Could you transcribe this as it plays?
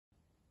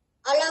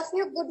All of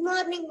you, good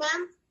morning,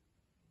 ma'am.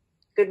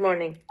 Good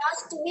morning.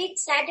 Last week,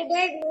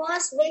 Saturday,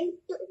 went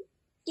to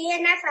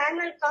TNF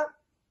annual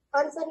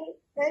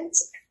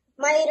conference.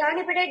 My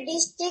Ranipet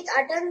district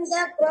attended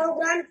the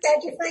program.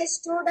 35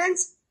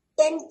 students,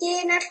 10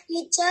 TNF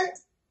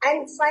teachers,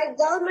 and 5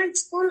 government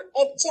school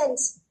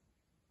eXchange.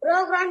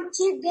 Program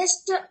chief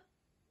guest,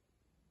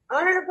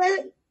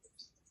 Honorable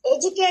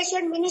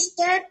Education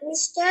Minister,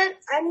 Mr.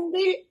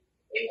 Anbil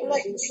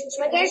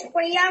Magesh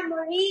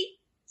Mori,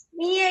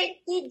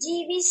 VIT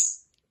GV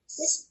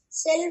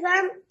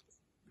Selvam,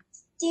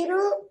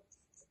 Thiru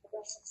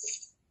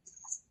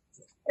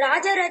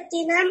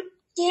Rajarathinam,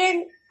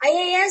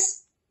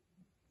 IAS,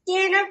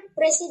 TNF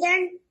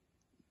President,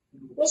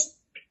 Mr.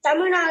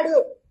 Tamil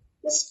Nadu,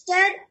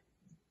 Mr.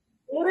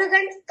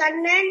 Murugan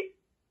Kannan,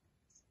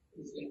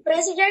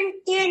 President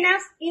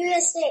TNF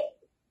USA,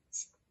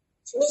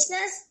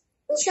 Mrs.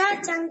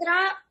 Usha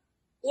Chandra,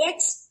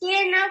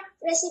 ex-TNF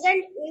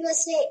President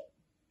USA,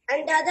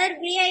 and other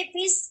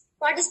VIPs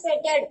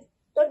participated.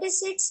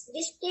 26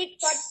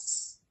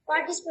 districts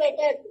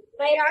participated.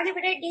 My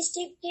Ranipet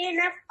District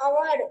TNF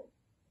Award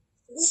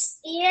this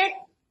year,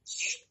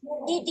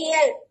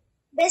 DTL.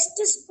 Best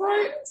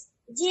School,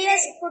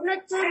 GS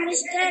Purnathur,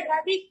 Mr.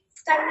 Ravi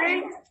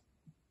Kannan.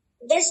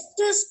 Best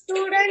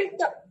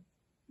Student,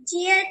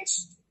 GH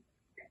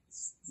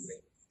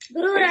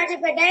Guru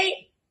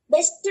Rajapadai.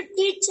 Best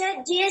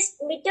Teacher, GS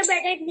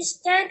Mittabadai,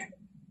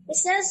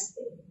 Mrs.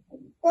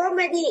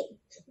 Komadi.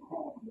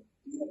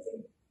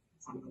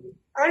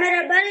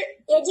 Honorable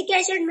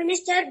Education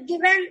Minister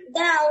given the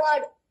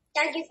award.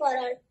 Thank you for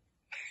all.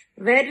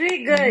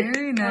 Very good.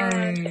 Very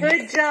nice.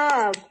 Good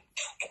job.